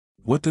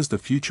What does the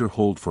future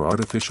hold for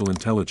artificial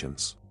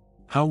intelligence?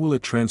 How will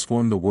it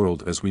transform the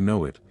world as we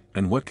know it,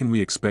 and what can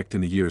we expect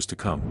in the years to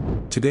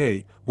come?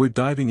 Today, we're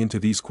diving into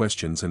these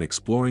questions and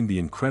exploring the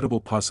incredible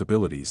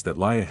possibilities that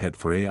lie ahead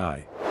for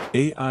AI.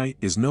 AI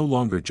is no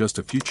longer just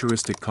a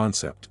futuristic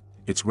concept,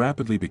 it's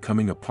rapidly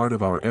becoming a part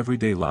of our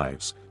everyday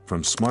lives,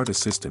 from smart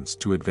assistants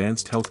to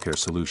advanced healthcare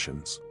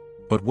solutions.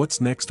 But what's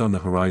next on the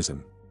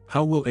horizon?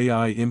 How will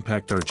AI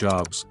impact our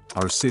jobs,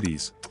 our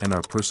cities, and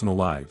our personal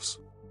lives?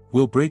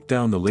 We'll break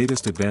down the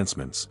latest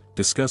advancements,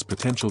 discuss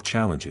potential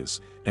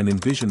challenges, and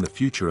envision the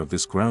future of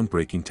this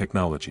groundbreaking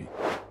technology.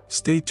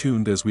 Stay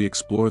tuned as we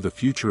explore the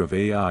future of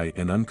AI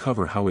and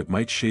uncover how it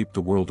might shape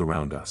the world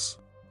around us.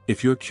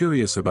 If you're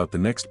curious about the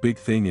next big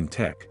thing in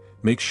tech,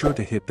 make sure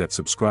to hit that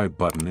subscribe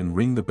button and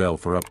ring the bell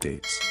for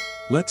updates.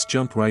 Let's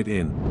jump right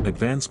in.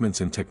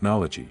 Advancements in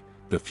technology.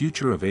 The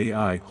future of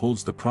AI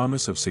holds the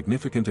promise of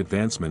significant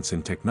advancements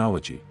in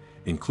technology,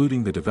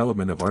 including the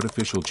development of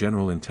artificial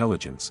general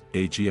intelligence,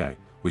 AGI,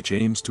 which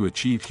aims to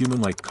achieve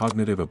human-like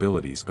cognitive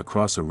abilities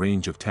across a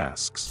range of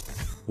tasks.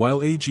 While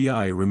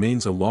AGI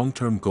remains a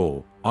long-term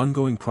goal,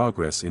 ongoing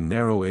progress in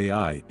narrow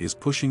AI is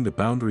pushing the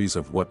boundaries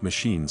of what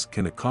machines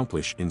can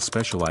accomplish in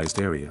specialized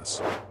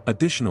areas.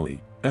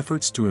 Additionally,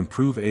 efforts to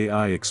improve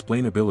AI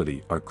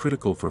explainability are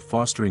critical for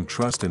fostering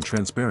trust and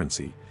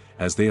transparency,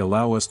 as they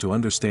allow us to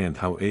understand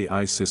how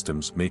AI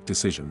systems make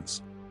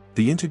decisions.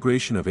 The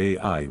integration of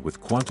AI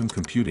with quantum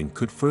computing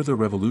could further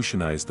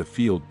revolutionize the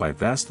field by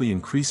vastly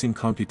increasing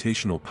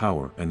computational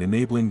power and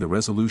enabling the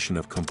resolution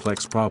of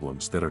complex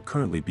problems that are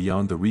currently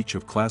beyond the reach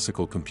of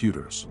classical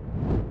computers.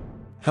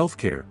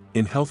 Healthcare.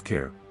 In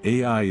healthcare,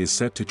 AI is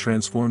set to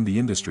transform the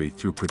industry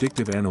through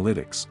predictive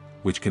analytics,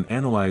 which can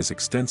analyze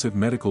extensive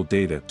medical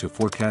data to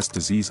forecast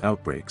disease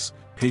outbreaks,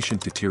 patient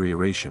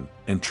deterioration,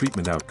 and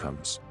treatment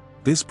outcomes.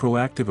 This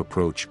proactive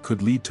approach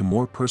could lead to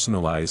more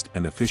personalized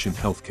and efficient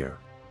healthcare.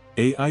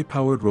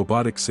 AI-powered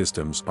robotic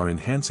systems are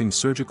enhancing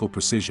surgical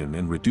precision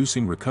and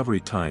reducing recovery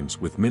times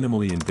with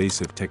minimally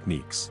invasive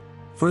techniques.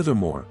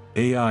 Furthermore,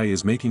 AI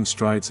is making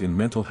strides in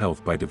mental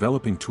health by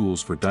developing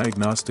tools for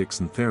diagnostics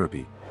and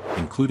therapy,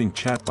 including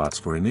chatbots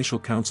for initial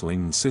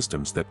counseling and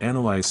systems that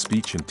analyze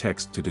speech and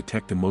text to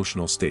detect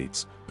emotional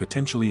states,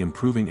 potentially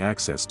improving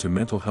access to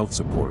mental health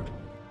support.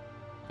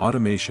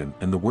 Automation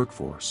and the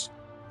workforce.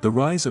 The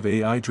rise of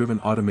AI-driven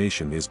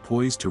automation is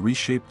poised to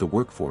reshape the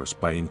workforce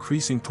by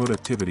increasing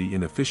productivity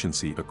and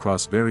efficiency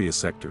across various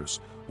sectors,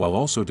 while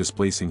also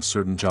displacing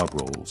certain job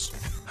roles.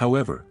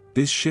 However,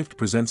 this shift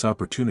presents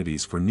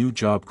opportunities for new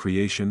job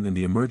creation and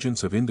the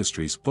emergence of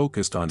industries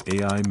focused on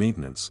AI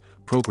maintenance,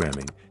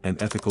 programming,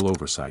 and ethical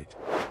oversight.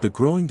 The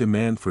growing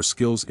demand for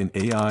skills in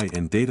AI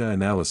and data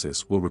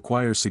analysis will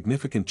require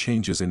significant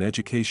changes in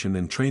education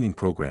and training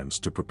programs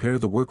to prepare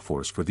the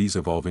workforce for these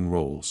evolving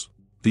roles.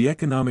 The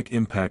economic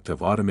impact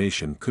of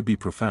automation could be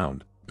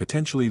profound,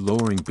 potentially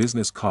lowering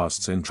business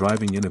costs and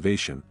driving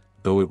innovation,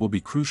 though it will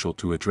be crucial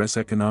to address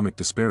economic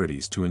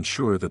disparities to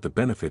ensure that the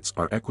benefits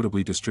are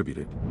equitably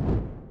distributed.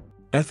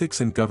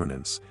 Ethics and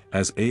governance.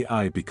 As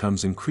AI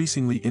becomes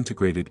increasingly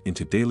integrated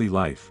into daily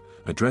life,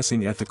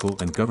 addressing ethical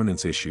and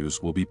governance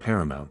issues will be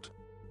paramount.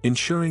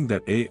 Ensuring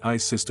that AI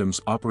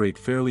systems operate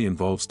fairly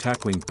involves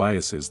tackling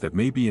biases that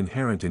may be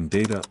inherent in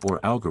data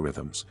or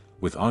algorithms,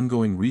 with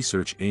ongoing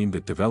research aimed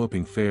at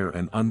developing fair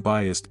and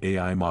unbiased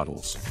AI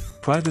models.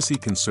 Privacy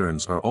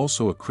concerns are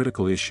also a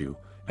critical issue,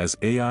 as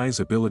AI's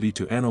ability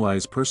to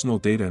analyze personal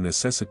data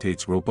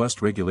necessitates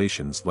robust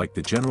regulations like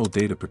the General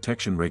Data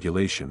Protection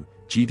Regulation,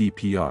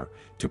 GDPR,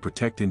 to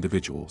protect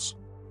individuals.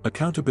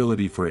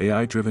 Accountability for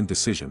AI-driven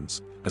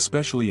decisions,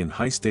 especially in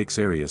high-stakes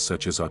areas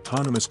such as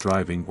autonomous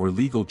driving or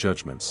legal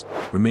judgments,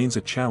 remains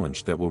a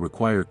challenge that will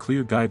require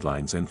clear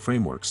guidelines and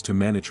frameworks to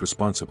manage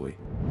responsibly.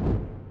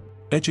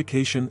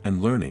 Education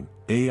and learning.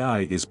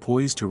 AI is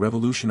poised to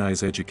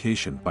revolutionize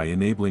education by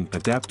enabling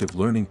adaptive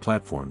learning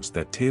platforms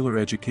that tailor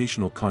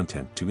educational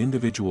content to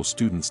individual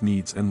students'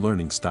 needs and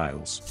learning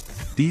styles.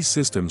 These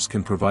systems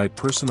can provide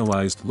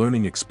personalized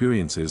learning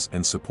experiences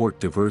and support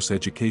diverse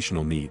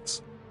educational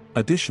needs.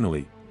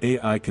 Additionally,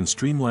 AI can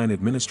streamline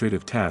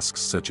administrative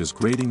tasks such as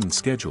grading and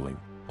scheduling,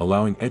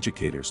 allowing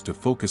educators to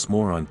focus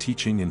more on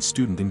teaching and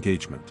student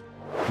engagement.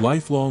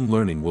 Lifelong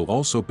learning will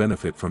also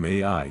benefit from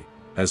AI,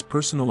 as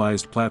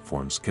personalized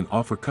platforms can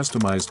offer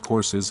customized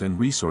courses and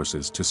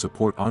resources to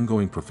support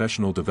ongoing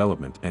professional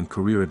development and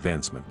career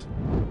advancement.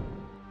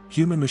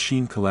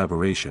 Human-machine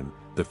collaboration.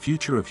 The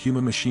future of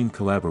human-machine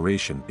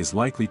collaboration is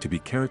likely to be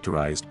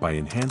characterized by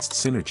enhanced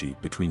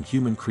synergy between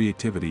human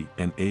creativity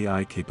and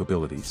AI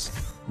capabilities.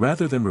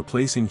 Rather than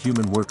replacing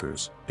human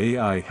workers,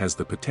 AI has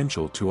the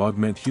potential to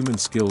augment human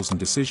skills and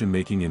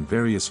decision-making in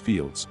various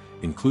fields,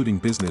 including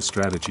business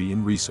strategy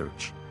and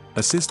research.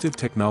 Assistive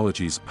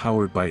technologies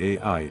powered by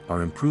AI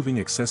are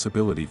improving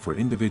accessibility for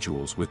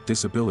individuals with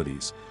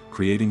disabilities,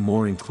 creating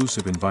more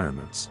inclusive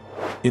environments.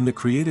 In the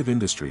creative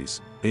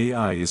industries,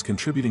 AI is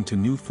contributing to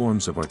new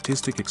forms of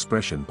artistic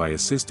expression by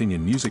assisting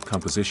in music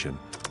composition,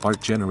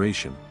 art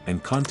generation,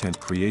 and content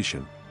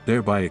creation,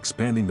 thereby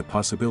expanding the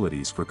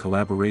possibilities for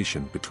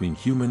collaboration between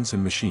humans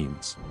and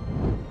machines.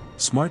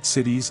 Smart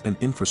cities and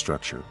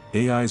infrastructure.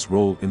 AI's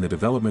role in the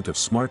development of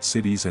smart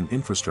cities and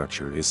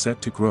infrastructure is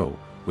set to grow,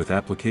 with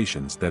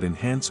applications that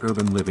enhance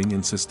urban living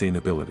and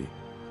sustainability.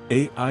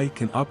 AI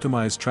can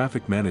optimize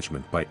traffic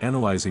management by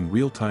analyzing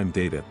real-time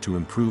data to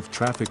improve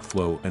traffic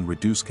flow and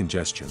reduce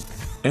congestion.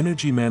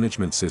 Energy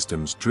management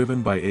systems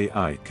driven by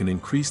AI can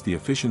increase the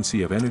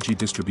efficiency of energy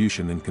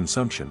distribution and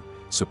consumption,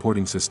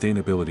 supporting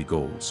sustainability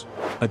goals.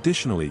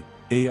 Additionally,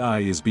 AI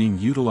is being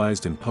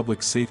utilized in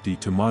public safety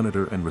to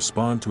monitor and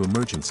respond to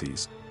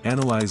emergencies,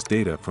 analyze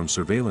data from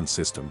surveillance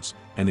systems,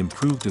 and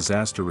improve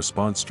disaster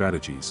response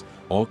strategies,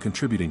 all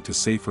contributing to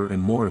safer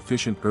and more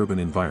efficient urban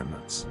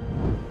environments.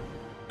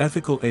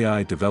 Ethical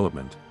AI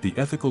development. The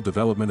ethical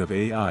development of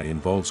AI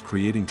involves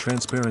creating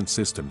transparent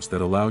systems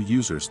that allow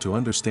users to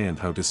understand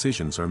how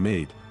decisions are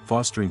made,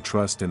 fostering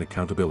trust and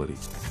accountability.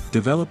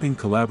 Developing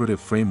collaborative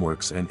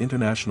frameworks and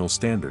international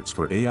standards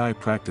for AI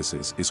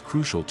practices is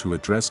crucial to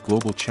address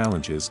global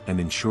challenges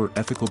and ensure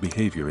ethical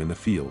behavior in the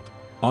field.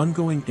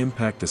 Ongoing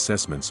impact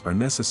assessments are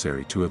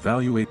necessary to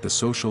evaluate the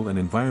social and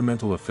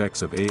environmental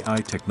effects of AI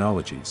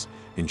technologies,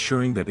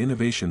 ensuring that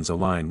innovations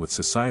align with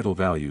societal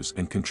values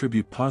and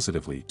contribute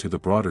positively to the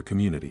broader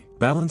community.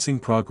 Balancing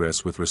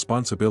progress with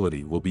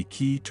responsibility will be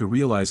key to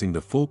realizing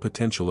the full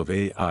potential of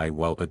AI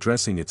while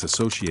addressing its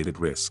associated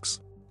risks.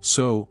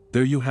 So,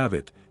 there you have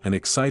it, an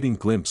exciting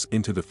glimpse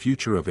into the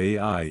future of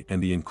AI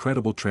and the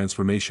incredible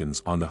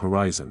transformations on the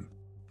horizon.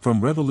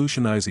 From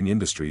revolutionizing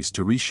industries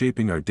to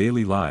reshaping our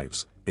daily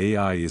lives,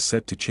 AI is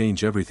set to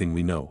change everything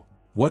we know.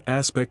 What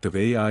aspect of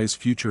AI's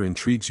future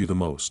intrigues you the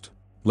most?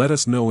 Let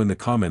us know in the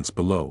comments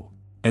below.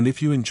 And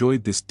if you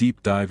enjoyed this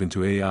deep dive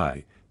into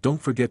AI,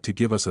 don't forget to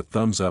give us a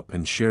thumbs up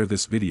and share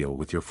this video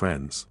with your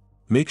friends.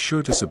 Make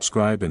sure to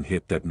subscribe and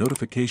hit that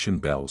notification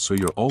bell so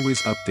you're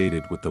always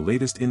updated with the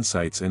latest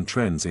insights and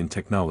trends in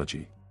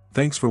technology.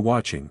 Thanks for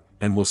watching,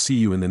 and we'll see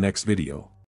you in the next video.